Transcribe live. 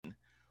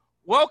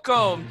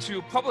Welcome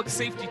to Public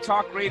Safety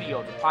Talk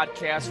Radio, the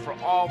podcast for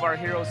all of our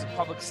heroes of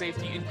public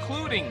safety,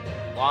 including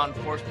law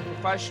enforcement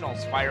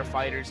professionals,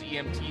 firefighters,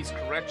 EMTs,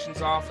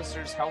 corrections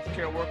officers,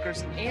 healthcare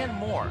workers, and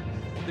more.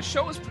 The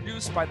show is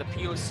produced by the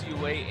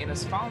POCUA and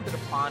is founded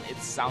upon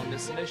its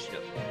Soundness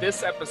Initiative.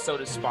 This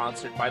episode is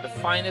sponsored by the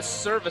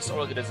Finest Service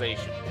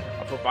Organization,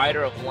 a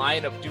provider of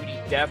line of duty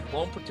death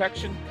loan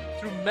protection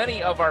through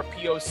many of our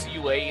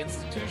POCUA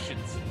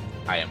institutions.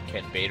 I am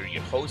Ken Bader,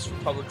 your host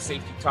for Public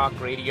Safety Talk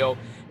Radio,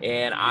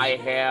 and I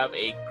have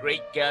a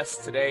great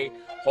guest today.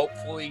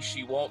 Hopefully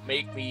she won't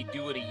make me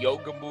do any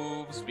yoga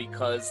moves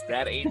because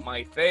that ain't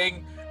my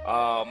thing.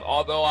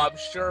 Although I'm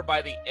sure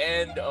by the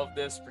end of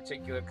this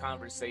particular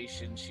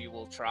conversation, she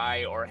will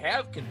try or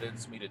have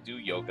convinced me to do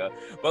yoga.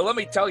 But let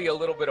me tell you a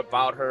little bit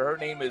about her. Her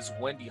name is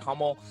Wendy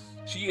Hummel.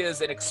 She is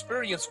an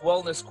experienced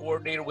wellness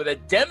coordinator with a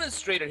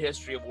demonstrated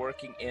history of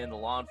working in the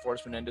law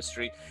enforcement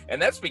industry.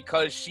 And that's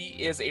because she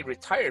is a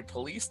retired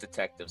police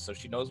detective, so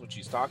she knows what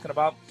she's talking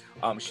about.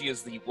 She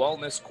is the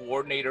wellness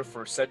coordinator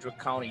for Sedgwick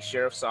County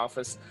Sheriff's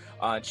Office.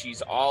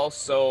 She's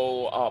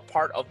also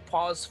part of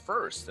Pause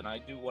First, and I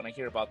do want to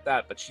hear about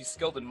that. But she's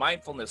skilled in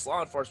mindfulness,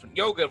 law enforcement,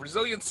 yoga,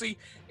 resiliency,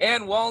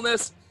 and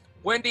wellness.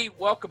 Wendy,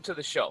 welcome to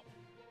the show.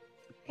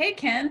 Hey,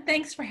 Ken.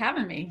 Thanks for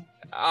having me.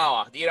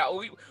 Oh,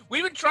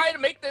 we've been trying to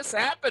make this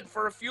happen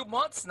for a few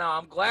months now.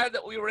 I'm glad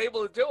that we were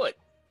able to do it.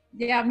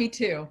 Yeah, me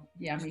too.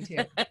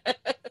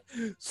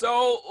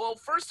 So, well,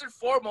 first and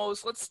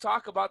foremost, let's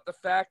talk about the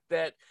fact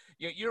that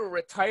you're a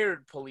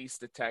retired police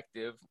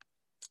detective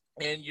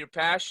and you're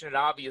passionate,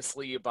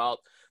 obviously, about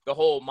the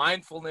whole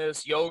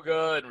mindfulness,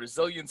 yoga, and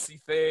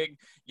resiliency thing.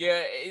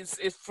 Yeah, it's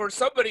for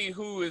somebody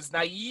who is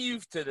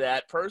naive to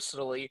that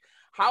personally,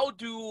 how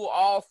do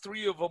all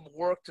three of them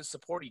work to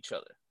support each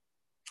other?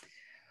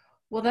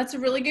 Well, that's a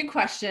really good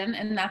question,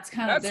 and that's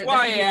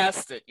why I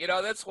asked it.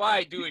 That's why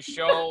I do a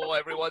show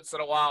every once in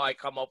a while. I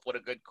come up with a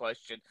good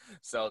question.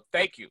 So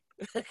thank you.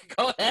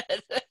 Go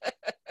ahead.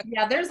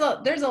 Yeah, there's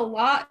a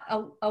lot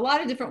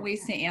of different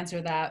ways to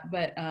answer that,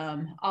 but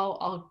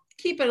I'll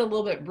keep it a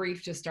little bit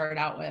brief to start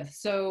out with.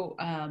 So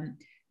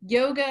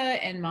yoga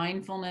and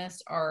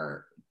mindfulness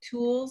are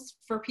tools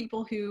for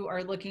people who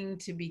are looking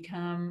to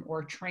become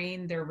or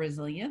train their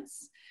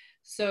resilience.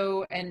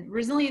 So, and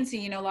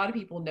resiliency, a lot of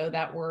people know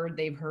that word.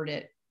 They've heard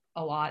it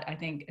a lot, I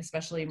think,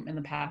 especially in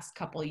the past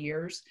couple of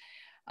years.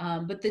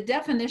 But the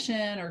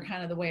definition, or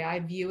kind of the way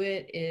I view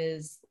it,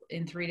 is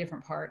in three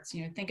different parts.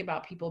 Think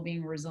about people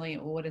being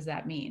resilient. Well, what does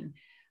that mean?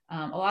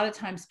 A lot of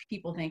times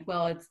people think,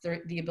 well, it's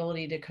the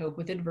ability to cope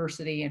with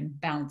adversity and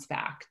bounce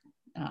back.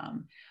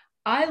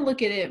 I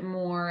look at it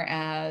more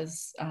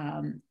as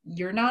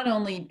you're not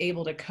only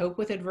able to cope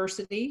with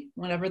adversity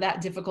whenever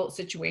that difficult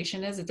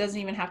situation is. It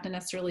doesn't even have to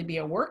necessarily be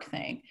a work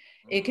thing.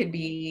 It could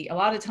be, a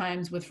lot of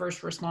times with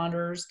first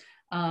responders,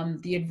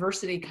 the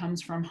adversity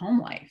comes from home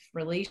life,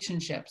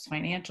 relationships,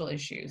 financial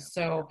issues.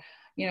 So,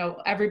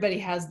 everybody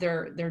has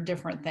their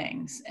different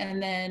things.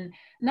 And then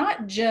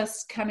not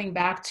just coming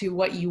back to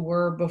what you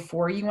were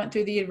before you went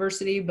through the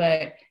adversity,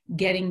 but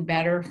getting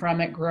better from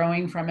it,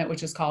 growing from it,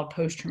 which is called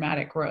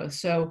post-traumatic growth.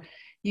 So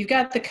you've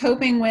got the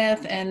coping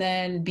with and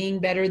then being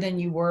better than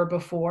you were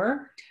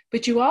before,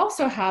 but you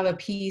also have a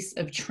piece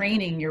of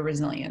training your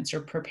resilience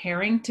or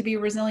preparing to be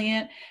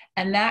resilient.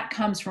 And that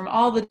comes from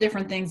all the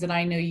different things that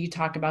I know you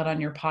talk about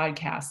on your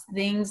podcast,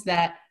 things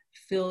that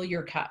fill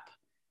your cup,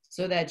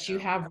 so that you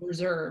have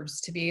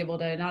reserves to be able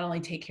to not only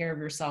take care of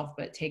yourself,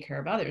 but take care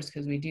of others,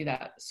 because we do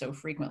that so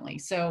frequently.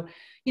 So,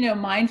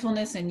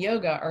 mindfulness and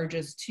yoga are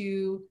just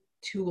two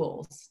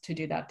tools to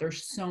do that.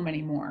 There's so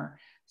many more.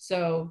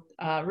 So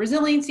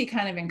resiliency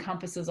kind of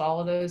encompasses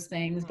all of those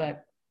things.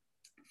 But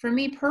for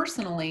me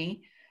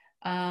personally,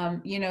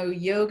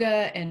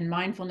 yoga and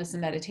mindfulness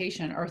and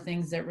meditation are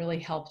things that really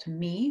helped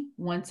me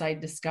once I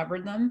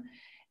discovered them.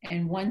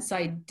 And once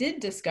I did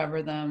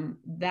discover them,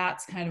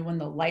 that's kind of when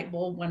the light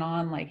bulb went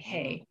on, like,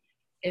 hey,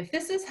 if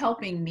this is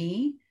helping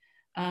me,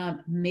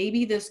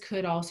 maybe this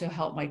could also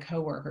help my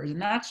coworkers. And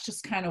that's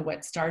just kind of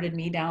what started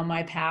me down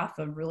my path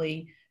of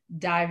really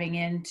diving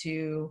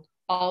into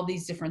all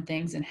these different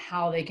things and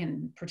how they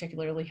can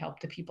particularly help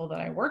the people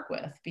that I work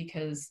with.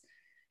 Because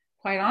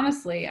quite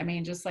honestly,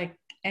 just like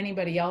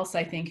anybody else,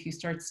 I think, who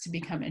starts to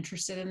become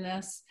interested in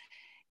this,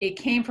 it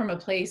came from a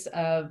place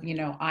of,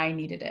 I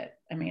needed it.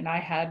 I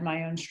had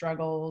my own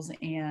struggles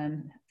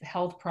and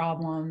health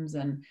problems.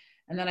 And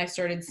then I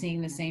started seeing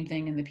the same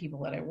thing in the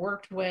people that I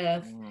worked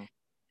with.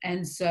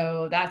 And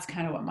so that's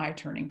kind of what my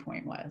turning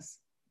point was.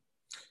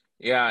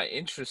 Yeah,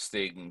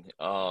 interesting.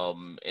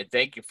 And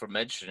thank you for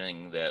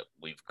mentioning that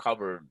we've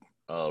covered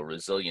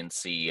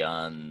resiliency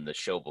on the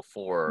show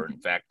before. In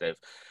fact,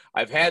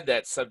 I've had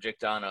that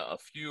subject on a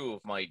few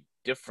of my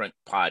different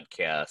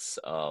podcasts.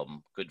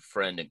 Good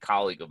friend and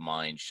colleague of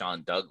mine,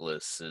 Sean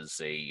Douglas, is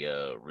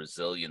a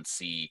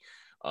resiliency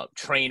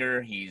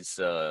trainer. He's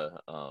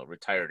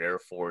retired Air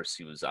Force.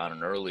 He was on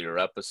an earlier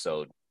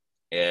episode.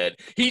 And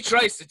he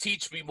tries to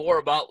teach me more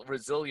about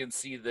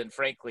resiliency than,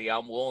 frankly,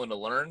 I'm willing to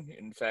learn.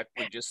 In fact,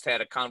 we just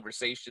had a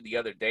conversation the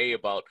other day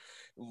about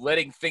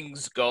letting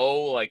things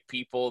go, like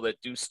people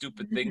that do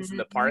stupid things in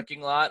the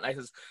parking lot. And I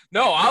says,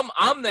 no,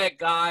 I'm that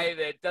guy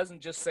that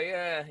doesn't just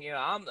say,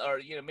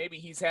 maybe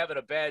he's having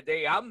a bad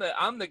day. I'm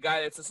the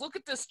guy that says, look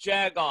at this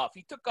Jagoff.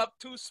 He took up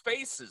 2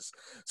 spaces.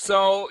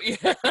 So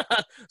yeah,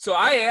 so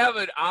I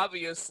haven't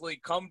obviously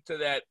come to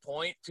that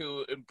point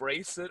to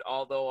embrace it,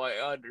 although I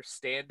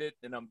understand it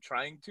and I'm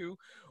trying to.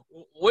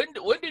 When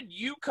did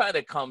you kind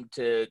of come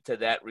to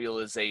that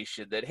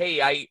realization that,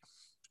 hey,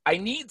 I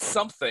need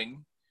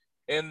something,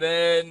 and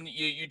then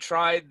you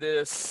tried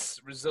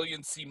this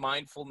resiliency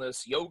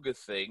mindfulness yoga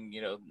thing,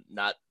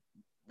 not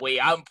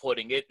way I'm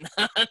putting it,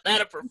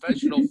 not a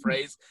professional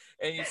phrase,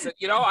 and you said,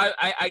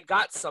 I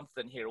got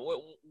something here.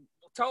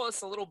 Tell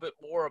us a little bit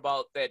more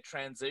about that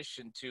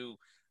transition to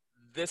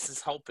this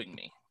is helping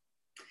me.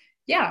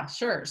 Yeah,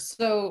 sure.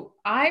 So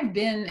I've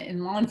been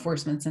in law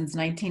enforcement since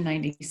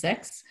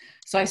 1996.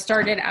 So I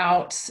started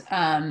out,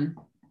 I'm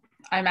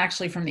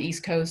actually from the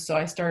East Coast. So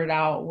I started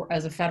out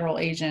as a federal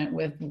agent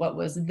with what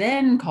was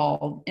then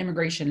called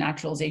Immigration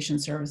Naturalization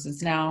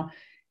Services, now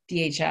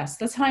DHS.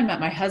 That's how I met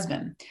my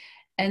husband.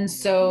 And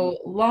so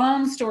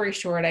long story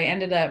short, I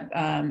ended up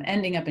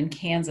ending up in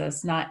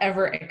Kansas, not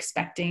ever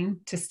expecting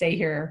to stay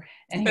here.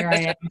 And here I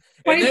am.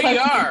 And there you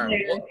are.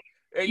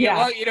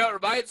 Yeah. It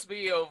reminds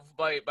me of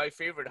my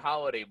favorite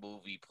holiday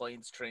movie,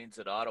 Planes, Trains,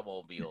 and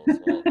Automobiles.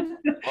 Well,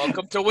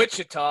 welcome to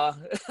Wichita.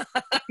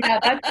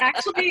 Yeah,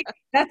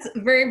 that's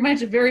very much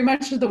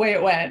the way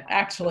it went,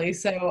 actually.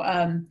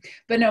 So,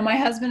 but no, my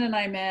husband and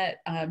I met.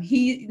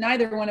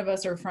 Neither one of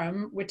us are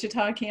from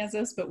Wichita,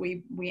 Kansas, but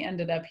we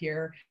ended up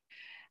here.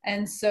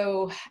 And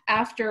so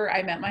after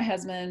I met my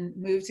husband,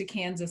 moved to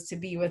Kansas to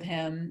be with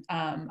him,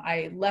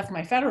 I left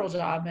my federal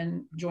job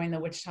and joined the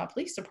Wichita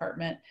Police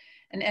Department,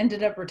 and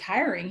ended up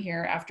retiring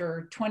here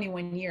after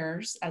 21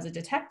 years as a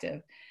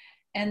detective.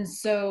 And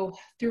so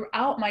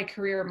throughout my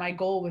career, my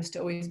goal was to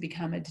always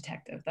become a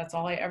detective. That's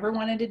all I ever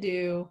wanted to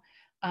do.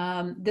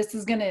 This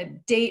is going to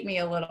date me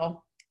a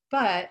little,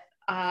 but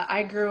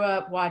I grew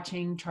up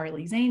watching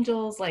Charlie's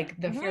Angels, like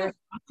the Farrah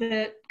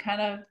Fawcett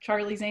kind of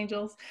Charlie's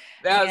Angels.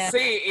 Now,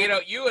 see,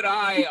 you and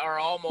I are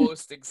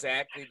almost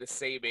exactly the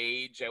same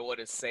age. I want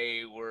to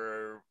say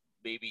we're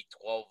maybe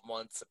 12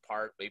 months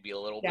apart, maybe a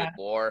little bit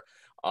more.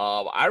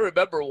 I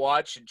remember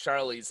watching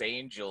Charlie's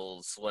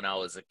Angels when I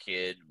was a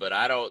kid, but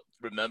I don't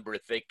remember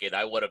thinking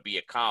I want to be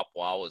a cop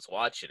while I was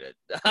watching it.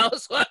 I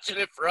was watching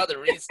it for other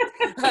reasons.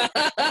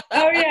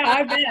 Oh yeah,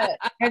 I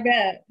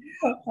bet.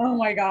 Oh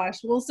my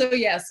gosh. Well, so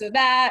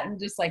that, and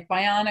just like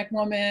Bionic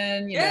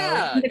Woman,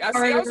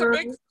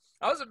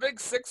 I was a big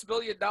 $6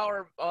 billion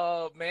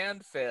man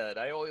fan.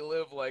 I only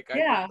live like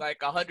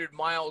 100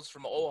 miles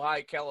from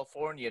Ojai,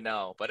 California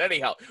now. But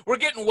anyhow, we're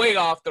getting way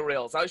off the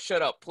rails. I'll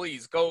shut up,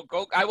 please. Go.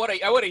 I want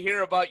to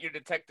hear about your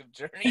detective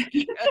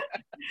journey.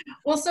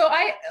 Well, so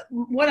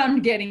what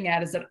I'm getting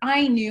at is that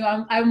I knew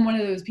I'm one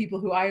of those people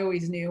who I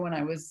always knew when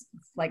I was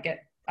like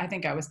I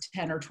think I was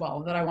 10 or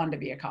 12 that I wanted to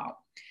be a cop.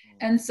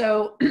 And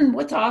so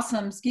what's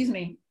awesome, is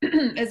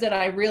that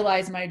I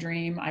realized my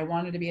dream. I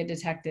wanted to be a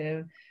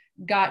detective,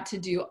 got to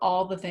do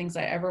all the things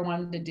I ever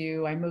wanted to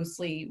do. I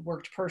mostly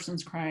worked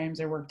persons crimes.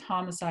 I worked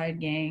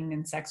homicide, gang,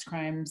 and sex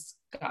crimes,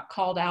 got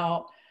called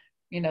out,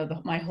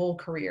 my whole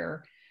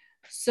career.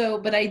 So,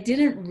 but I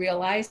didn't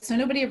realize, so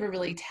nobody ever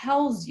really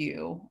tells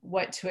you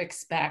what to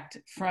expect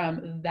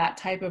from that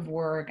type of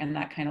work and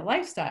that kind of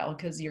lifestyle,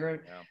 because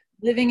you're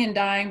living and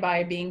dying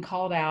by being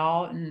called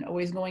out and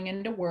always going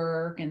into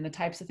work and the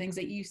types of things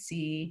that you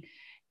see,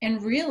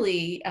 and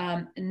really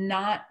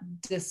not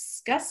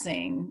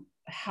discussing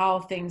how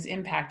things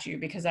impact you,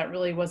 because that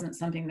really wasn't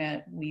something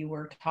that we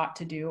were taught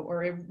to do,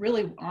 or it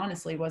really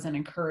honestly wasn't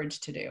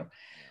encouraged to do.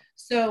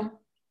 So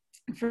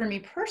for me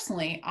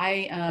personally,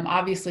 I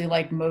obviously,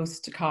 like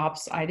most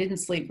cops, I didn't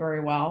sleep very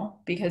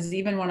well, because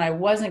even when I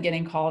wasn't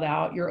getting called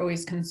out, you're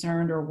always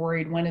concerned or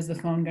worried, when is the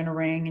phone going to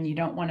ring, and you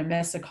don't want to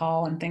miss a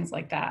call and things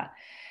like that.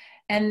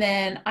 And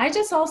then I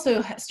just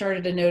also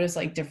started to notice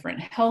like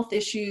different health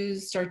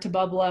issues start to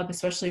bubble up,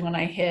 especially when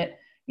I hit,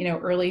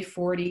 early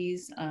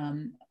 40s.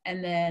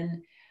 And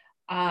then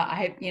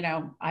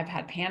I've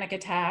had panic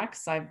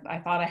attacks. I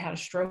thought I had a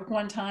stroke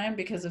one time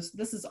because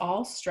this is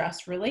all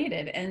stress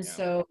related. And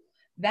so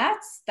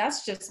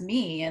that's just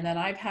me. And then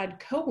I've had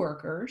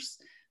coworkers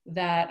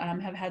that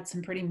have had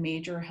some pretty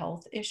major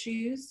health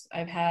issues.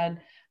 I've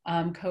had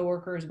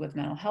coworkers with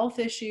mental health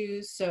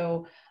issues.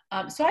 So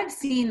I've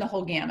seen the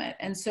whole gamut.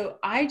 And so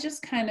I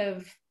just kind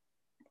of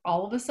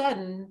all of a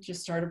sudden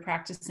just started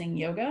practicing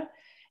yoga.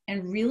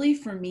 And really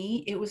for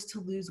me, it was to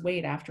lose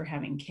weight after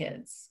having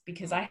kids,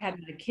 because I had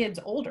the kids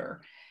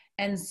older.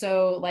 And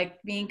so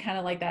like being kind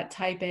of like that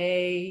type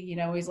A,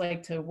 always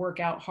like to work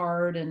out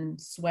hard and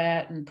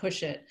sweat and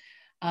push it.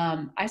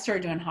 I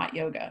started doing hot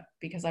yoga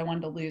because I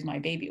wanted to lose my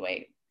baby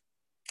weight.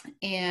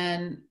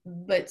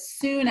 But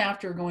soon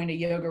after going to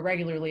yoga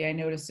regularly, I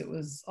noticed it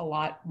was a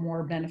lot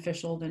more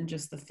beneficial than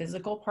just the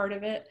physical part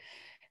of it.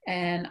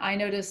 And I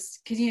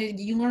noticed, because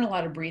you learn a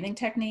lot of breathing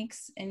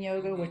techniques in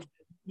yoga, which,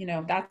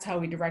 that's how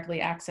we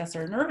directly access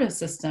our nervous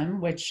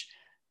system, which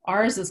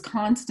ours is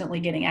constantly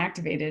getting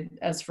activated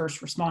as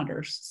first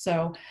responders.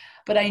 So,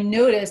 but I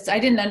noticed, I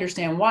didn't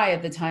understand why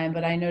at the time,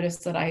 but I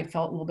noticed that I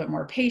felt a little bit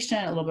more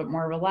patient, a little bit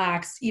more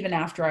relaxed, even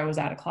after I was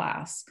out of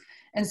class.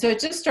 And so it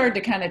just started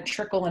to kind of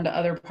trickle into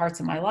other parts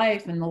of my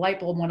life. And the light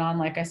bulb went on,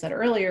 like I said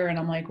earlier. And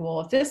I'm like,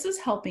 well, if this is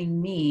helping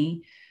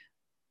me,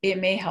 it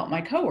may help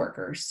my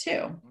coworkers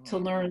too to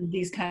learn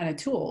these kind of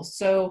tools.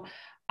 So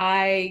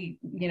I,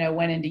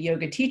 went into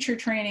yoga teacher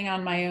training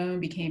on my own,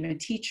 became a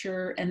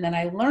teacher, and then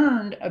I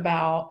learned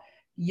about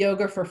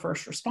yoga for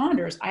first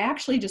responders. I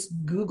actually just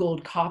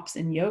Googled cops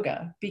in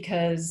yoga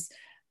because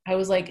I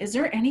was like, is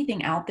there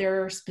anything out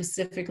there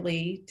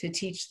specifically to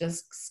teach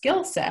this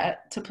skill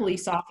set to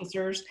police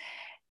officers?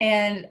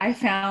 And I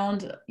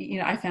found And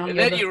yoga.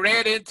 then you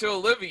ran into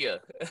Olivia.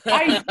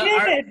 I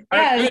did.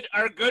 Yes.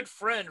 Our good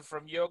friend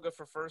from Yoga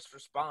for First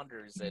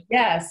Responders at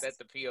Yes.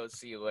 the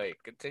POCOA.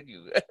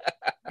 Continue.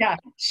 Yeah,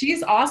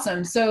 she's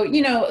awesome. So,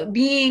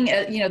 being,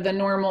 the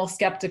normal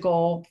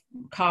skeptical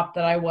cop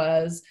that I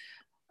was,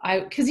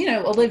 because,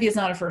 Olivia's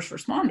not a first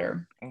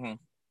responder. Mm-hmm.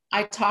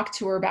 I talked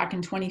to her back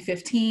in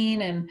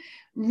 2015, and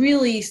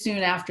really soon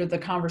after the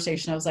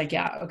conversation, I was like,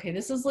 yeah, okay,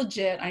 this is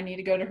legit. I need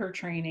to go to her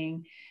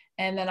training.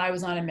 And then I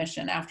was on a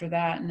mission after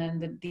that. And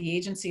then the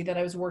agency that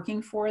I was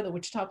working for, the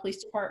Wichita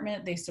Police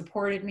Department, they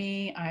supported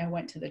me. I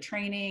went to the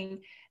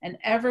training. And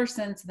ever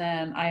since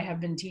then, I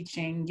have been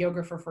teaching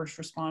yoga for first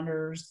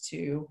responders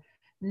to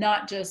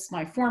not just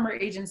my former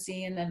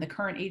agency and then the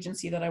current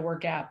agency that I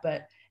work at,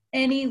 but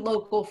any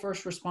local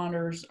first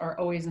responders are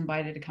always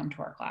invited to come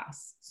to our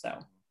class. So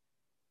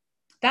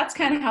that's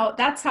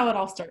how it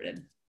all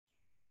started.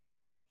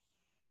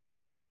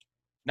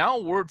 Now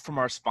a word from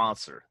our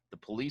sponsor, the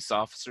Police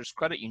Officers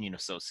Credit Union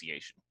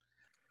Association.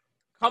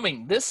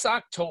 Coming this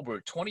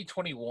October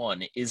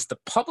 2021 is the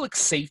Public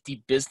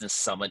Safety Business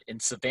Summit in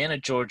Savannah,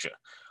 Georgia,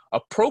 a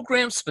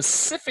program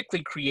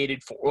specifically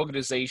created for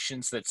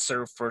organizations that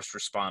serve first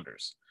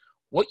responders.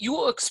 What you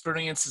will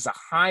experience is a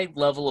high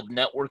level of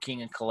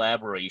networking and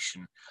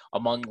collaboration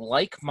among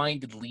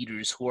like-minded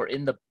leaders who are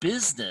in the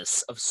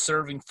business of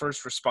serving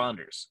first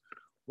responders.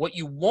 What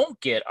you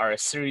won't get are a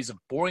series of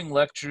boring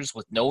lectures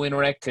with no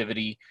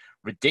interactivity,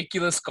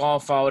 ridiculous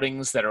golf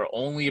outings that are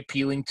only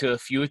appealing to a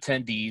few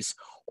attendees,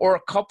 or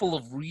a couple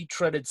of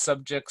retreaded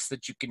subjects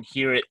that you can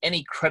hear at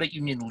any credit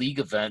union league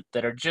event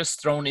that are just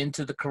thrown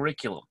into the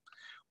curriculum.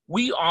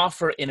 We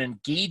offer an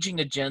engaging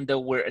agenda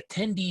where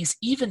attendees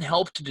even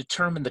help to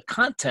determine the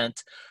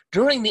content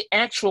during the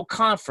actual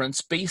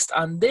conference based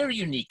on their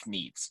unique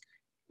needs.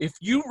 If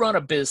you run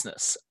a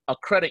business, a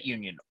credit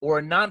union, or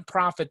a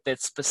nonprofit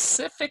that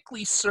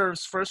specifically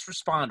serves first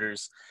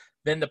responders,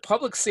 then the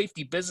Public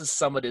Safety Business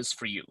Summit is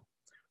for you.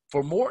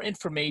 For more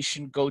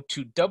information, go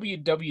to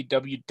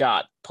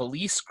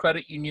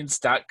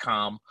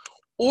www.policecreditunions.com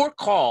or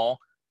call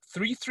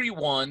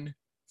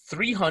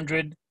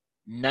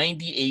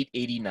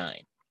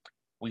 331-300-9889.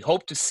 We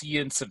hope to see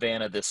you in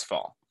Savannah this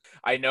fall.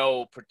 I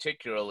know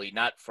particularly,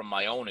 not from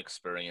my own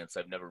experience,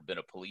 I've never been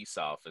a police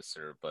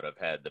officer, but I've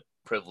had the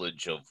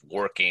privilege of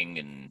working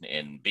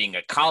and being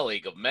a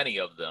colleague of many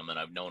of them, and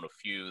I've known a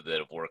few that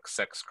have worked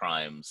sex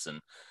crimes,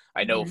 and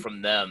I know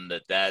from them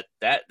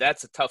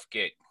that's a tough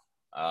gig.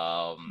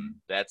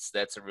 That's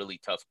a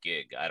really tough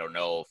gig. I don't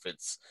know if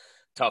it's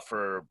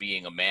tougher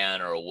being a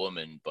man or a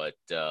woman, but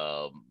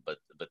that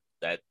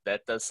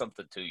does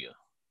something to you.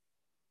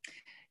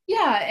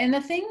 Yeah, and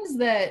the things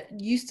that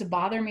used to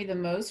bother me the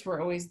most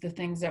were always the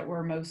things that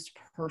were most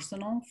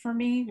personal for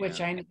me, which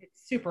I know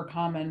it's super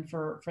common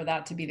for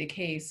that to be the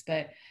case.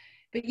 But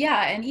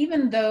yeah, and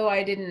even though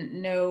I didn't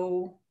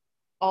know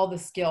all the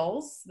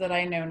skills that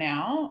I know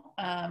now,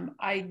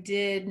 I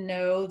did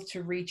know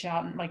to reach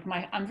out and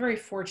I'm very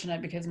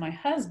fortunate because my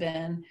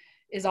husband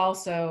is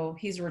also,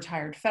 he's a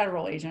retired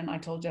federal agent. I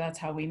told you that's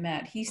how we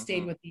met. He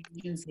stayed with the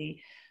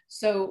agency.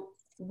 So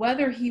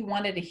whether he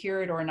wanted to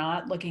hear it or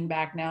not, looking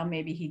back now,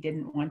 maybe he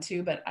didn't want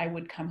to, but I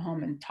would come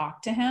home and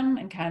talk to him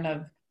and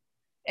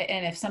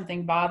and if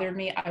something bothered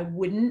me, I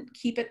wouldn't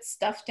keep it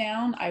stuffed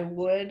down. I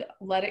would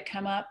let it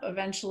come up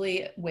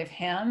eventually with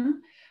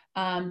him.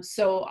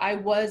 So I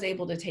was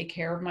able to take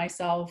care of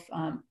myself.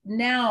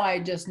 Now I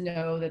just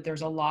know that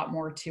there's a lot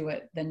more to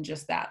it than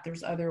just that.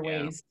 There's other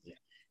ways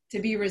to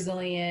be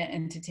resilient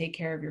and to take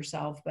care of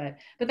yourself. But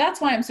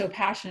that's why I'm so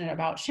passionate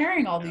about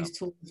sharing all these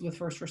tools with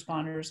first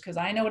responders, because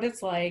I know what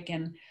it's like.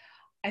 And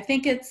I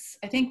think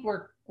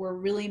we're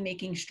really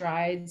making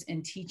strides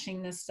in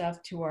teaching this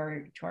stuff to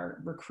our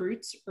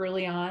recruits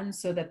early on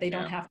so that they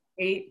don't have to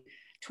wait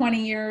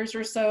 20 years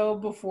or so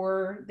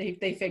before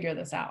they figure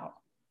this out.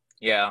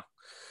 Yeah.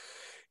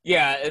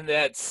 Yeah, and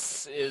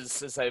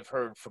as I've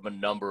heard from a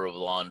number of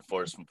law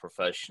enforcement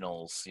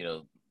professionals,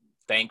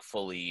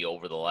 thankfully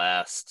over the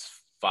last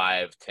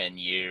 5-10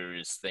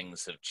 years,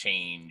 things have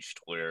changed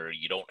where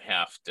you don't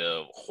have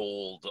to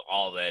hold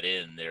all that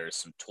in. There's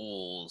some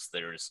tools,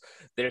 there's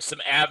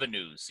some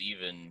avenues,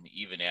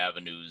 even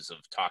avenues of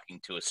talking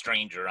to a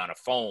stranger on a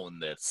phone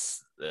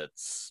that's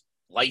that's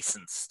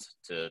licensed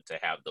to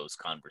have those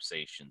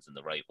conversations in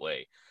the right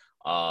way.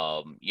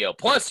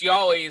 Plus you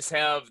always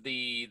have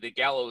the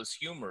gallows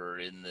humor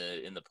in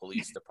the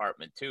police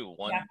department too.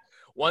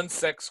 One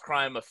sex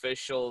crime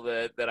official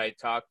that I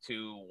talked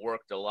to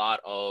worked a lot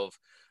of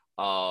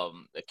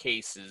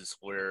cases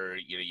where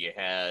you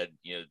had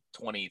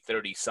 20,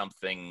 30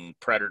 something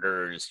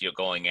predators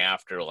going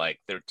after like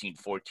 13,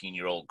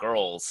 14-year-old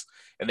girls,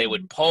 and they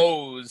would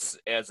pose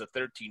as a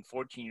 13,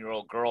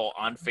 14-year-old girl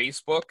on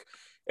Facebook,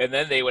 and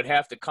then they would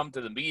have to come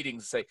to the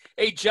meetings and say,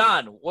 "Hey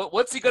John,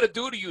 what's he gonna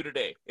do to you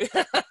today?"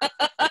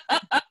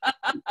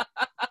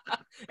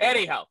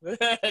 Anyhow,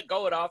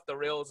 going off the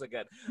rails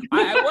again.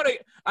 I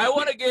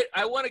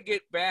want to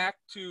get back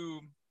to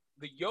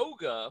the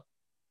yoga,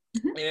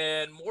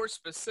 and more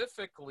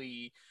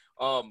specifically,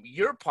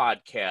 your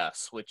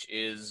podcast, which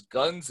is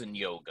Guns and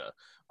Yoga.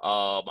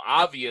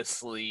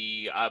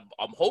 Obviously,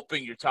 I'm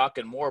hoping you're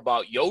talking more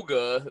about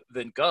yoga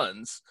than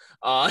guns.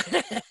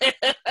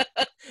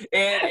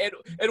 And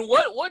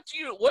what do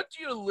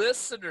your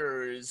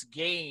listeners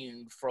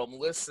gain from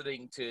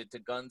listening to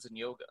Guns and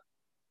Yoga?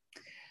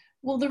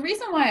 Well, the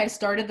reason why I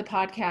started the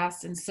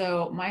podcast, and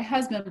so my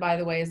husband, by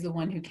the way, is the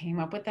one who came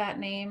up with that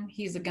name.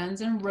 He's a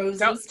Guns N'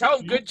 Roses. Tell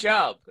him good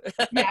job.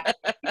 Yeah,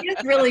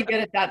 he's really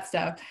good at that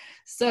stuff.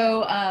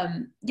 So,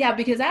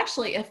 because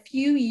actually a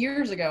few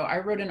years ago, I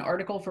wrote an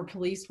article for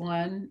Police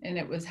One, and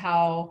it was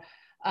how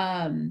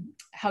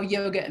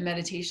yoga and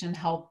meditation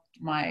helped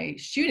my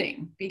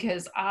shooting,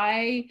 because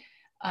I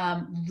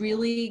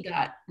really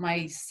got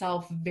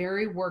myself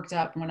very worked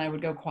up when I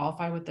would go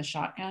qualify with the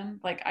shotgun.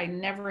 Like, I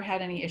never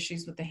had any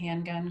issues with the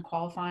handgun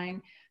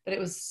qualifying, but it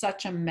was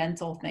such a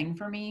mental thing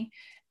for me.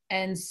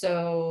 And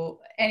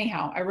so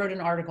anyhow, I wrote an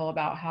article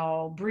about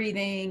how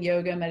breathing,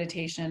 yoga,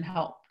 meditation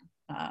help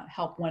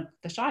with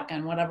the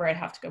shotgun whenever I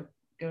have to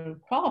go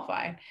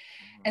qualify.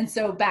 And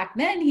so back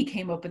then he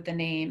came up with the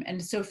name.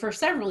 And so for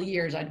several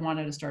years, I'd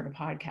wanted to start a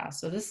podcast.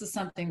 So this is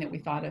something that we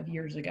thought of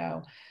years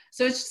ago.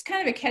 So it's just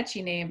kind of a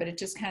catchy name, but it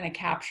just kind of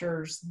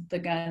captures the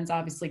guns.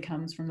 Obviously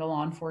comes from the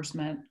law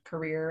enforcement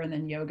career, and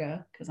then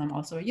yoga, because I'm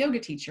also a yoga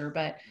teacher.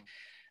 But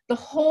the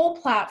whole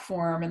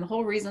platform and the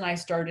whole reason I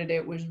started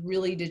it was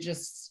really to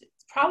just,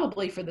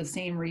 probably for the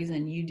same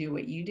reason you do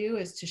what you do,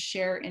 is to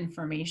share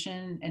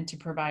information and to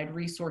provide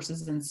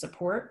resources and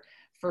support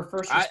for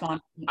first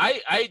responders.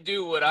 I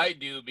do what I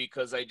do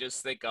because I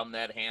just think I'm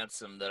that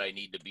handsome that I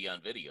need to be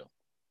on video.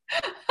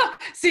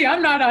 See,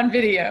 I'm not on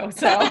video,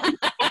 so.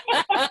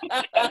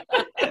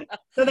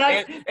 So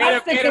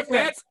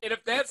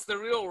if that's the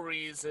real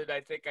reason,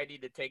 I think I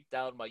need to take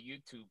down my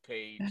YouTube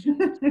page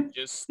and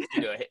just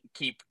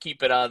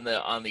keep it on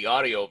the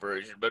audio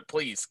version. But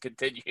please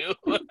continue.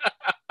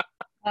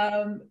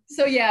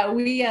 So yeah,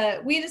 we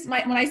just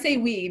when I say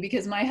we,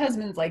 because my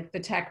husband's like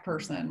the tech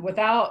person.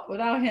 Without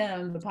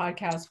him, the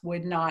podcast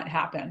would not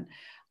happen.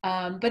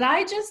 But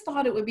I just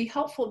thought it would be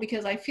helpful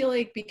because I feel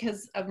like,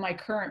 because of my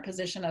current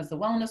position as the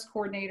wellness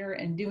coordinator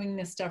and doing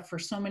this stuff for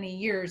so many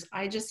years,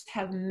 I just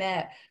have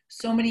met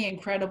so many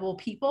incredible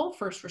people,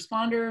 first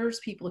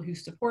responders, people who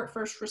support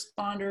first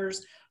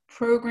responders,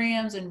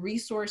 programs and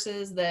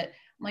resources that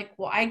I'm like,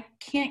 well, I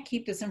can't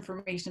keep this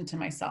information to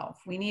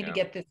myself. We need to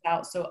get this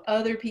out so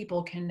other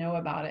people can know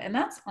about it. And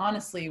that's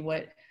honestly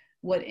what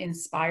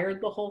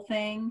inspired the whole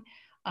thing.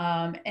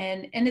 And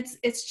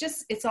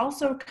it's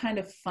also kind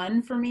of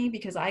fun for me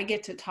because I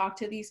get to talk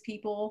to these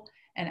people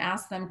and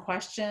ask them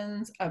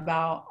questions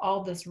about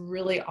all this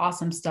really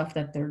awesome stuff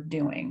that they're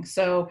doing.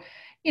 So,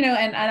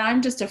 and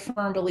I'm just a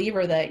firm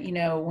believer that,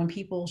 when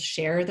people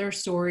share their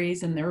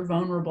stories and they're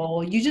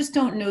vulnerable, you just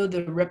don't know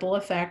the ripple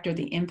effect or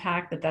the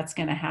impact that that's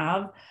going to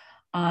have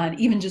on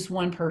even just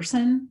one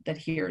person that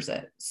hears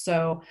it.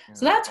 So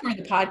that's where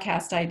the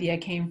podcast idea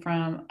came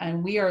from.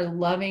 And we are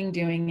loving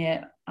doing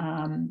it.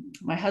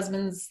 My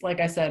husband's, like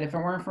I said, if it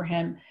weren't for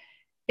him,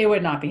 it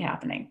would not be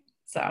happening.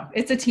 So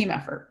it's a team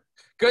effort.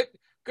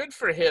 Good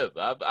for him.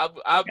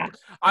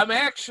 I'm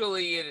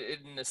actually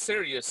in a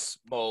serious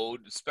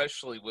mode,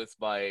 especially with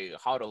my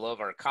How to Love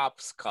Our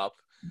Cops Cup.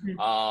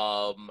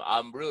 Mm-hmm.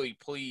 I'm really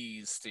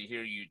pleased to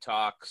hear you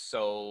talk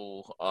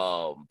so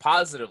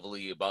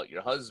positively about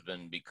your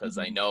husband, because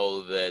I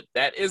know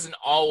that isn't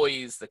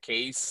always the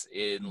case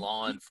in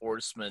law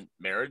enforcement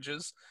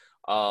marriages.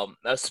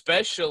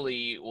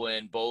 Especially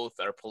when both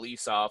are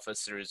police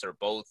officers or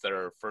both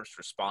are first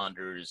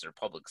responders or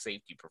public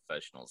safety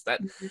professionals.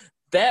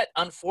 That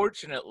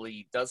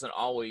unfortunately doesn't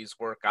always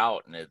work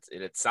out, and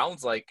it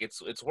sounds like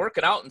it's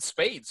working out in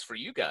spades for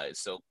you guys.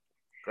 So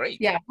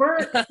great. Yeah, we're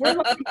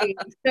lucky.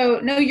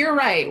 So no, you're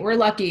right. We're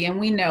lucky, and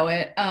we know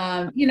it.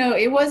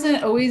 It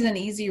wasn't always an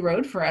easy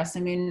road for us. I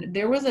mean,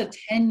 there was a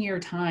 10-year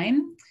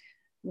time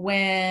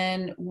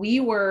when we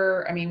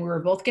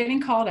were both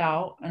getting called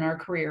out in our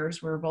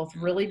careers. We were both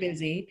really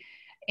busy,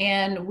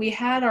 and we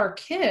had our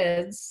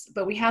kids,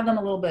 but we had them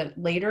a little bit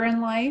later in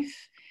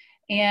life.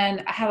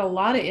 and I had a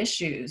lot of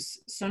issues.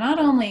 So not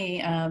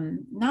only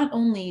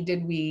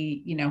did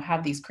we,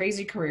 have these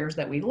crazy careers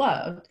that we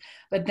loved,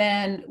 but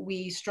then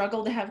we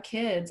struggled to have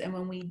kids. And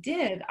when we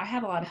did, I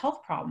had a lot of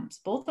health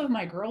problems. Both of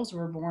my girls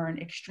were born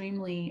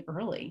extremely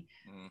early,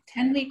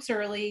 10 weeks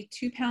early,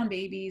 2-pound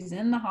babies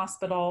in the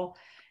hospital.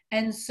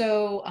 And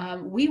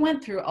so we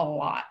went through a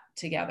lot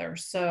together.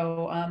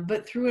 So,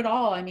 but through it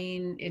all, I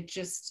mean,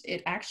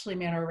 it actually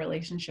made our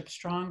relationship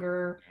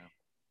stronger. Yeah.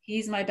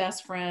 He's my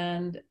best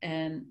friend,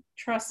 and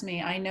trust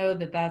me, I know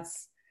that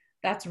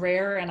that's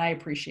rare, and I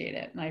appreciate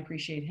it, and I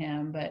appreciate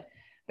him. But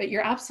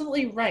you're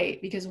absolutely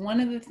right, because one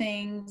of the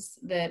things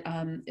that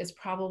is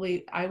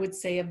probably, I would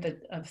say, of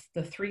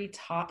the 3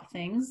 top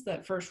things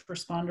that first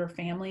responder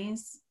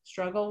families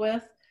struggle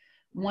with,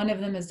 one of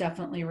them is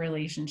definitely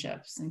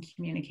relationships and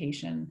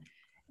communication.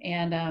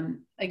 And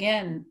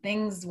again,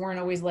 things weren't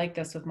always like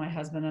this with my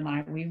husband and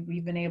I.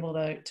 We've been able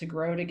to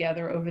grow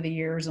together over the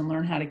years and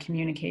learn how to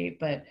communicate,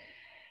 but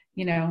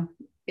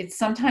it's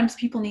sometimes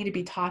people need to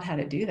be taught how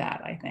to do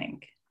that, I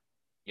think.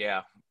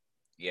 Yeah.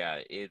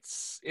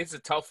 It's a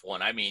tough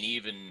one. I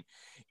mean,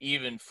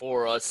 even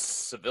for us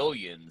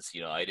civilians,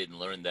 I didn't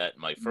learn that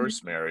in my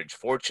first marriage.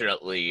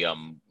 Fortunately,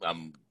 I'm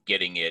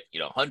getting it,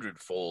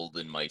 100-fold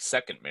in my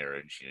second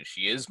marriage.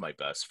 She is my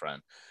best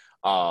friend.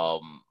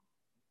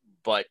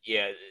 But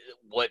yeah,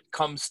 what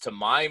comes to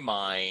my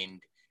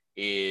mind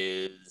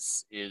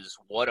is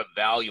what a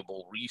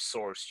valuable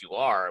resource you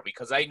are,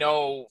 because I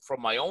know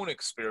from my own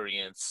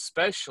experience,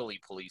 especially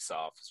police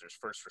officers,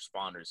 first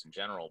responders in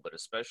general, but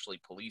especially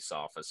police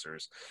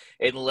officers,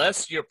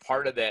 unless you're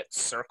part of that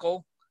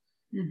circle,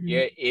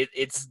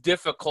 it's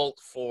difficult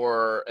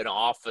for an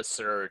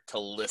officer to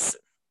listen.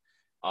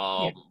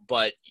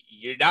 But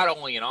you're not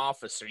only an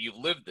officer, you've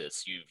lived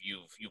this,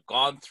 you've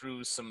gone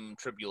through some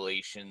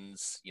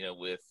tribulations,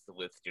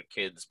 with your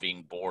kids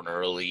being born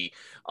early.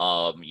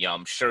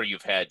 I'm sure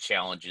you've had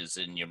challenges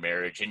in your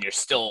marriage, and you're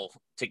still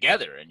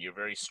together, and you're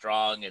very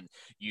strong, and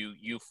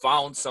you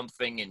found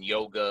something in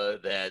yoga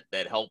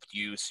that helped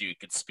you, so you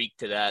could speak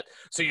to that.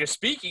 So you're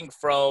speaking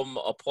from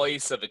a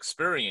place of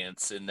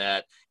experience in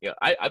that,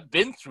 I've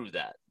been through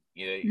that.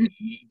 You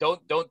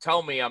don't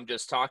tell me I'm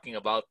just talking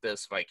about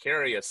this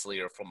vicariously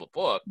or from a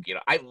book.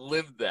 I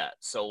lived that.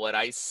 So when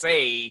I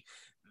say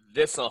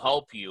this will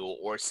help you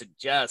or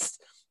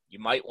suggest you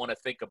might want to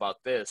think about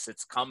this,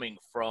 it's coming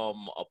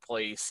from a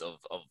place of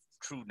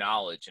true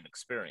knowledge and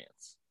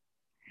experience.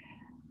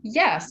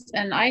 Yes.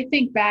 And I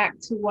think back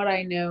to what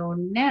I know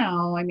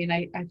now. I mean,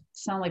 I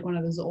sound like one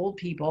of those old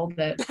people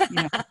that,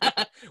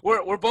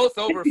 we're both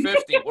over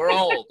 50. We're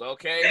old,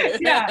 okay?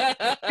 Yeah.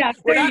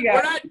 We're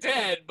not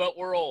dead, but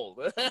we're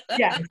old.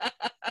 Yeah.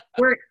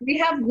 We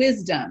have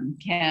wisdom,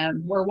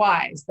 Kim. We're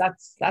wise.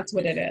 That's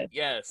what it is.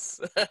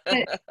 Yes.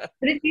 But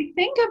if you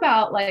think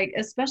about, like,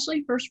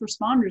 especially first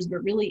responders,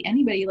 but really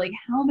anybody, like,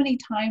 how many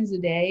times a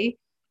day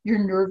your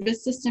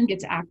nervous system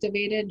gets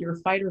activated, your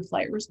fight or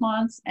flight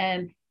response,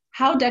 and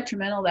how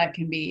detrimental that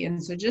can be.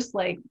 And so just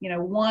like,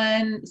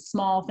 one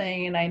small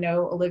thing, and I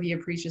know Olivia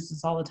preaches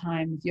this all the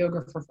time with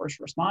yoga for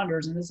first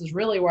responders, and this is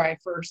really where I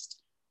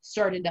first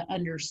started to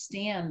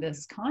understand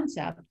this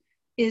concept,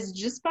 is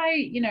just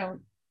by,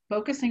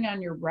 focusing on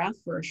your breath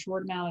for a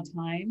short amount of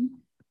time,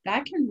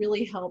 that can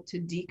really help to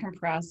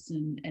decompress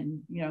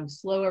and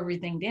slow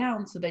everything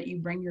down so that you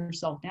bring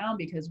yourself down,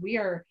 because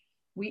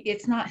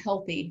it's not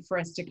healthy for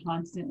us to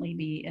constantly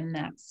be in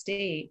that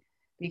state,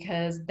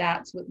 because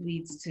that's what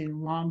leads to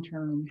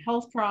long-term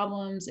health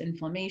problems,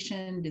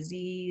 inflammation,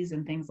 disease,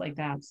 and things like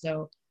that.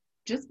 So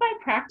just by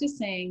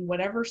practicing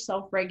whatever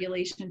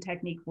self-regulation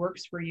technique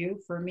works for you,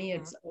 for me,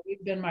 it's always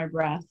been my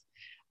breath.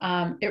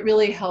 It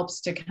really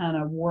helps to kind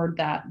of ward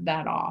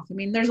that off. I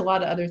mean, there's a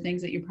lot of other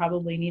things that you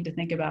probably need to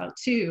think about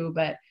too,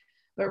 but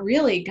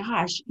really,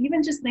 gosh,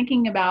 even just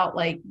thinking about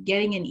like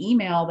getting an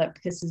email that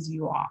pisses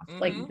you off,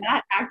 like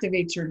that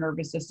activates your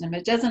nervous system.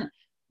 It doesn't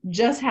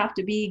just have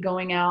to be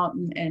going out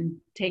and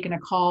taking a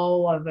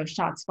call of a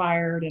shots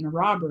fired and a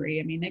robbery.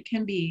 I mean, it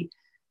can be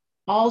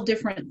all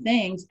different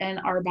things, and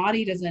our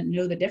body doesn't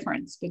know the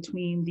difference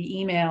between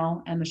the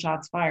email and the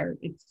shots fired.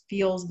 It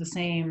feels the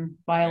same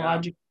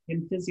biologically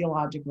and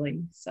physiologically.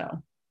 So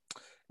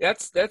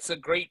that's a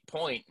great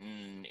point,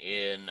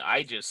 and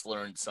I just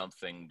learned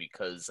something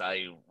because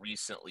I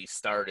recently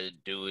started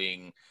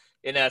doing,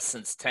 in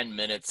essence, 10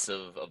 minutes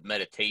of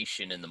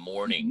meditation in the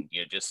morning,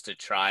 just to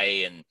try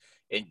and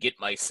get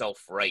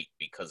myself right,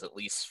 because at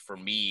least for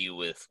me,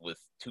 with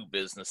 2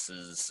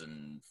 businesses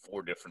and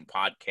 4 different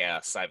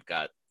podcasts, I've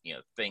got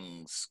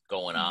things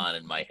going on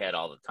in my head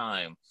all the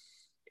time.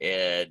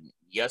 And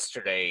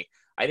yesterday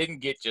I didn't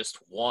get just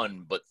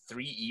 1 but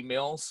 3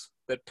 emails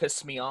that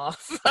pissed me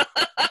off.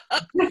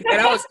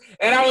 and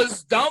I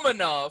was dumb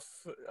enough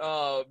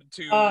to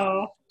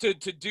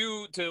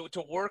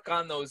work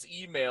on those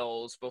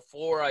emails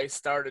before I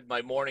started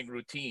my morning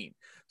routine.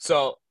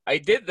 So I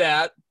did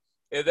that.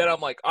 And then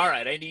I'm like, all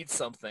right, I need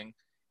something.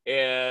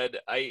 And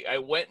I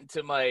went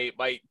into my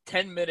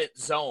 10-minute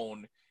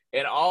zone,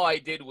 And all I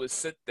did was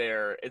sit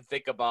there and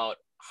think about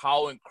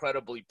how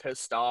incredibly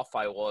pissed off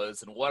I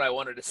was and what I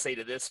wanted to say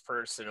to this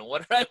person and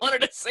what I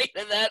wanted to say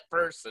to that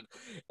person.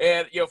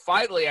 And,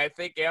 finally, I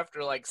think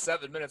after like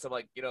 7 minutes, I'm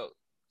like,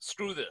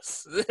 screw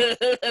this.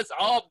 That's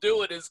all I'm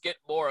doing is get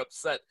more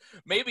upset.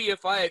 Maybe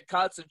if I had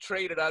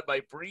concentrated on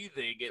my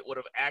breathing, it would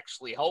have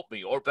actually helped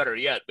me. Or better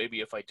yet,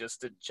 maybe if I just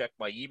didn't check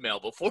my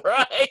email before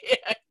I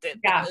did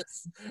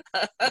this.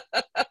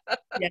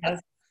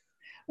 Yes.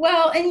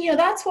 Well, and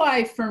that's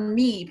why for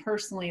me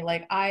personally,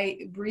 like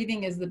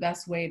breathing is the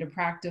best way to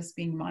practice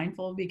being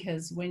mindful,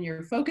 because when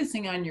you're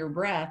focusing on your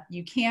breath,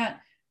 you can't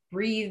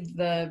breathe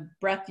the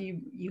breath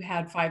you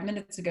had 5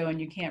 minutes ago, and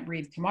you can't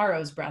breathe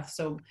tomorrow's breath.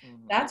 So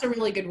that's a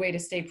really good way to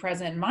stay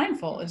present and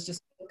mindful, is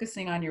just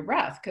focusing on your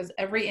breath, because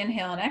every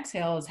inhale and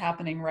exhale is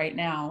happening right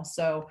now.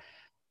 So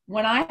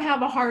when I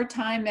have a hard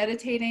time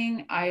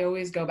meditating, I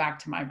always go back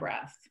to my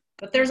breath.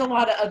 But there's a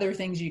lot of other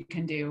things you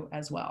can do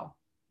as well.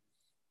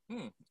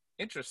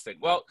 Interesting.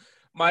 Well,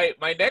 my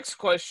next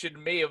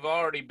question may have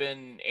already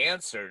been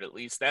answered. At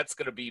least that's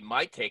going to be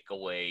my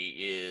takeaway,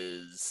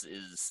 is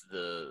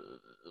the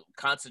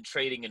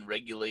concentrating and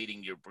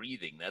regulating your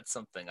breathing. That's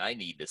something I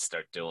need to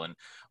start doing.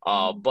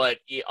 But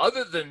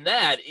other than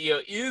that,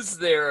 is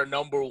there a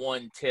number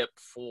one tip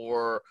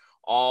for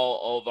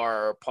all of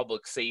our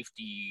public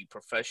safety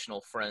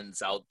professional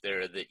friends out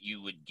there that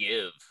you would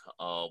give,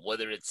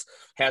 whether it's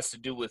has to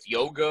do with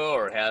yoga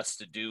or has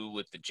to do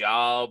with the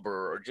job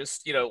or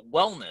just,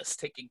 wellness,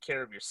 taking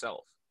care of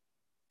yourself?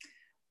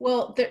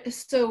 Well,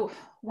 so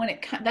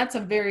that's a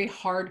very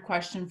hard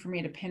question for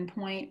me to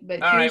pinpoint,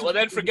 but all right, well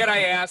then forget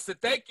I asked it.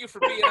 Thank you for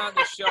being on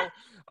the show.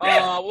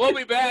 We'll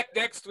be back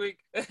next week.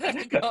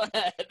 Go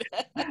ahead.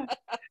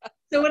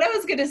 So what I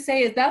was going to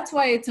say is that's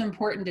why it's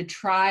important to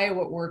try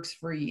what works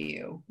for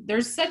you.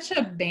 There's such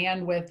a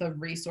bandwidth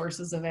of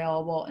resources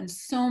available and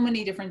so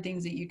many different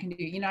things that you can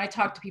do. I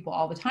talk to people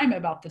all the time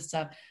about this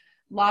stuff.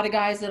 A lot of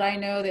guys that I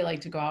know, they like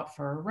to go out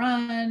for a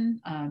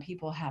run.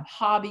 People have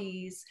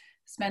hobbies,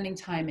 spending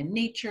time in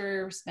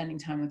nature, spending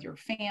time with your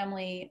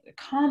family, a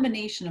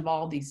combination of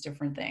all these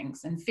different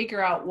things, and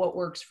figure out what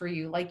works for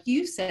you. Like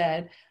you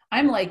said,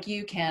 I'm like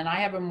you, Ken.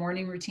 I have a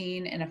morning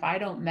routine, and if I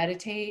don't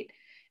meditate,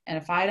 and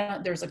if I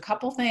don't, there's a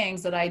couple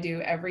things that I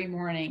do every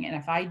morning, and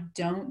if I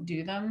don't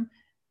do them,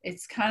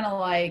 it's kind of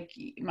like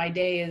my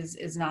day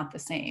is not the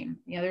same.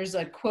 There's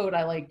a quote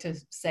I like to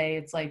say,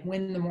 it's like,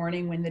 win the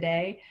morning, win the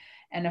day.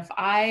 And if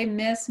I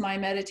miss my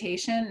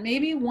meditation,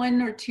 maybe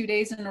 1 or 2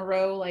 days in a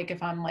row, like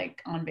if I'm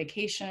like on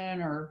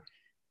vacation or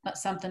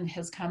something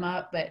has come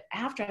up, but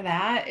after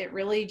that, it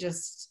really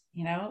just,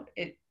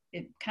 it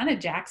kind of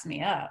jacks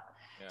me up.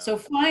 Yeah. So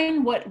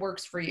find what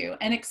works for you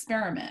and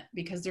experiment,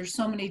 because there's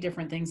so many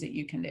different things that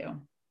you can do.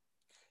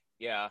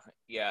 Yeah.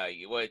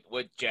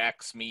 What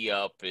jacks me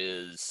up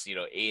is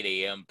 8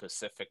 a.m.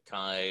 Pacific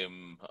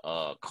time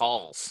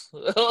calls.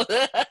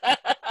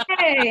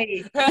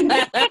 Hey.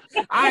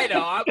 I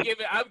know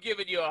I'm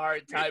giving you a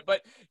hard time,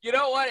 but you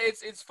know what?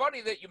 It's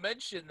funny that you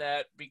mentioned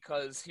that,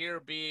 because here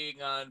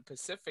being on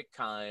Pacific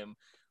time,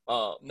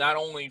 not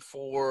only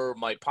for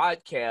my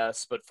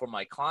podcast but for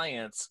my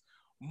clients,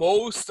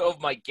 most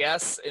of my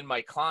guests and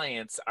my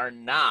clients are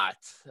not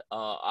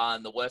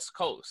on the West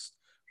Coast.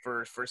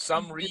 For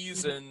some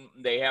reason,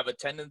 they have a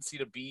tendency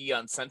to be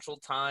on Central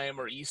Time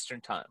or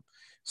Eastern Time.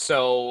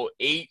 So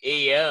 8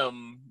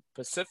 a.m.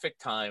 Pacific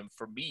time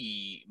for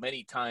me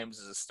many times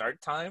is a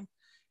start time.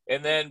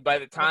 And then by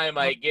the time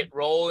I get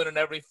rolling and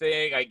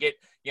everything, I get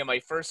my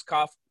first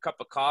cup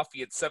of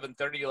coffee at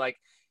 7:30. Like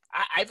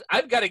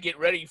I've got to get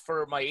ready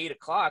for my 8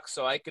 o'clock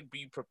so I could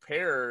be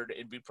prepared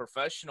and be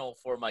professional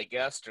for my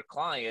guest or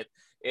client,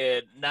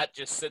 and not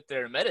just sit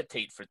there and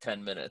meditate for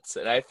 10 minutes.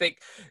 And I think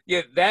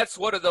that's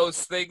one of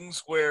those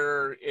things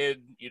where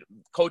in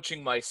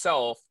coaching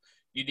myself,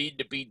 you need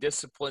to be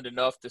disciplined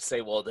enough to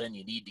say, well, then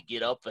you need to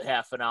get up a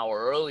half an hour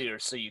earlier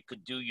so you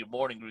could do your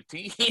morning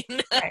routine.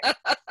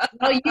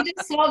 Well, you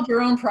just solved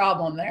your own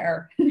problem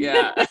there.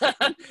 Yeah.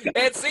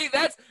 And see,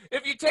 that's,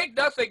 if you take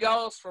nothing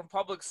else from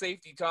Public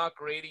Safety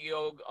Talk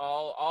Radio,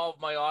 all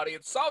of my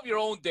audience, solve your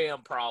own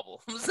damn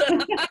problems.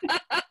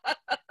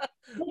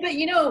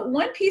 But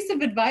one piece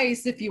of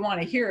advice, if you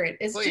want to hear it,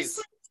 is Please.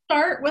 just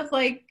start with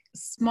like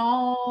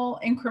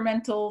small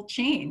incremental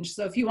change.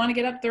 So if you want to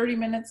get up 30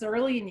 minutes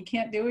early and you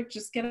can't do it,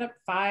 just get up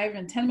 5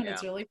 and 10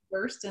 minutes early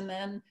first, and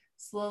then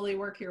slowly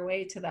work your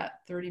way to that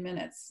 30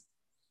 minutes.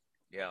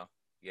 Yeah.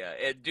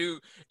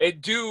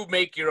 And do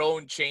make your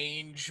own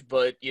change,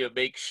 but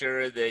make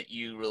sure that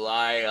you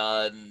rely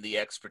on the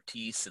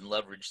expertise and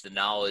leverage the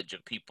knowledge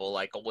of people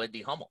like a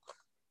Wendy Hummel.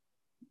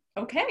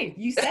 Okay,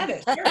 you said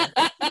it.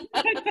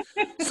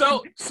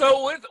 Sure.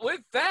 So with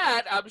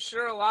that, I'm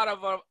sure a lot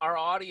of our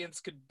audience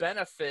could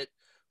benefit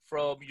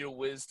from your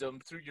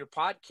wisdom through your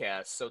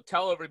podcast. So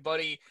tell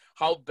everybody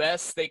how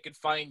best they could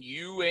find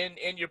you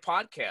and your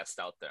podcast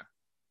out there.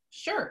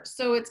 Sure.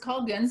 So it's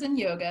called Guns and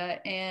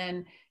Yoga,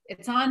 and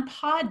It's on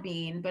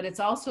Podbean, but it's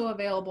also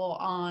available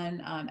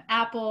on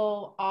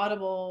Apple,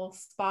 Audible,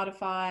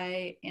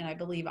 Spotify, and I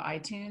believe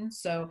iTunes.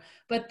 So,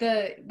 but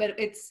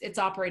it's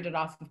operated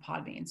off of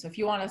Podbean. So if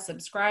you want to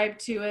subscribe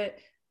to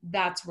it,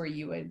 that's where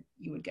you would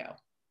go.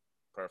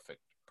 Perfect.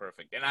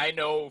 And I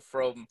know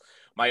from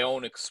my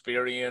own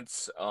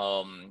experience,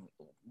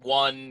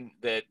 one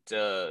that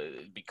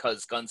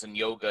because Guns and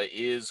Yoga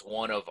is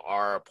one of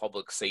our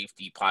public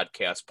safety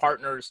podcast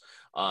partners,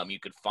 you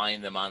can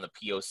find them on the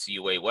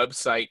POCUA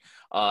website,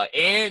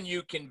 and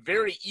you can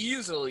very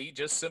easily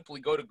just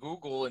simply go to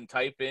Google and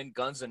type in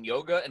Guns and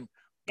Yoga, and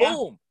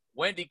boom,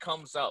 Wendy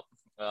comes up.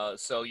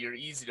 So you're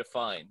easy to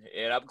find.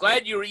 And I'm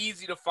glad you were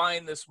easy to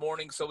find this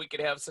morning so we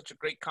could have such a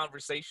great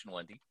conversation,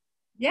 Wendy.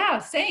 Yeah,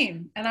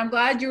 same. And I'm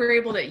glad you were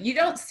able to. You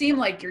don't seem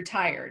like you're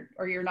tired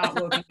or you're not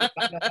woken up,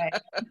 by the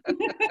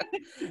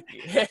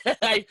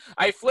way.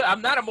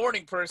 I'm not a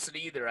morning person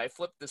either. I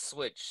flipped the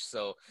switch.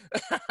 So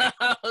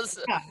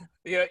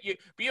you'd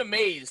be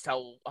amazed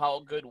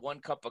how good one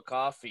cup of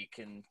coffee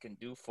can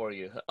do for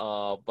you.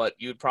 But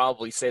you'd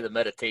probably say the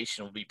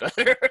meditation would be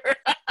better.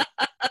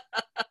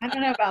 I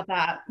don't know about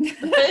that.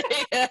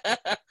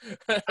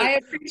 I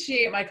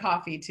appreciate my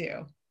coffee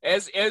too.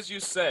 As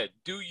you said,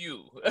 do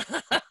you?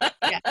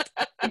 Yeah,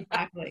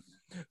 exactly.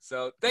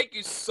 So thank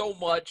you so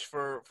much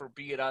for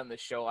being on the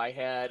show. I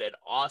had an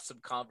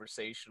awesome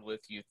conversation with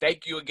you.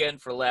 Thank you again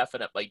for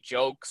laughing at my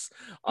jokes.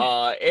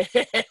 And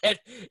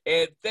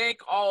thank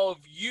all of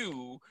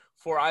you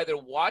for either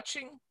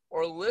watching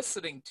or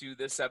listening to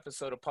this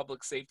episode of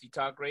Public Safety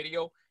Talk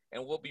Radio.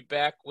 And we'll be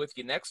back with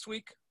you next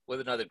week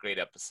with another great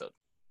episode.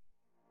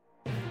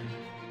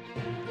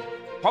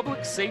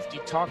 Public Safety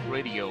Talk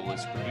Radio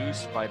is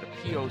produced by the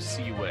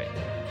POCUA.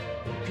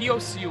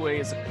 POCUA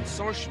is a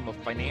consortium of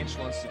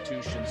financial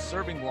institutions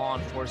serving law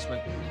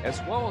enforcement as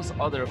well as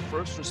other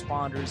first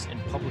responders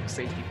and public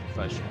safety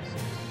professionals.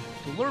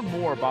 To learn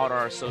more about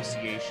our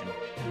association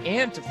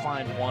and to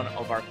find one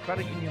of our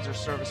credit unions or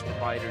service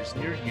providers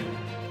near you,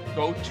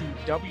 go to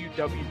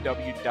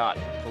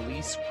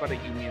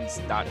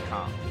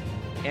www.policecreditunions.com.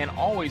 And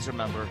always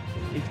remember,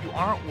 if you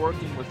aren't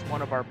working with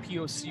one of our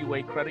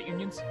POCUA credit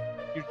unions,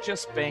 you're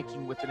just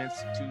banking with an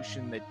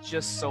institution that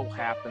just so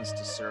happens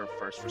to serve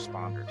first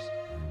responders.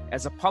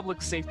 As a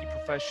public safety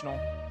professional,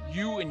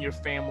 you and your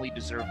family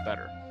deserve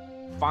better.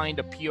 Find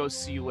a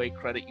POCUA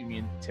credit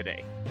union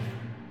today.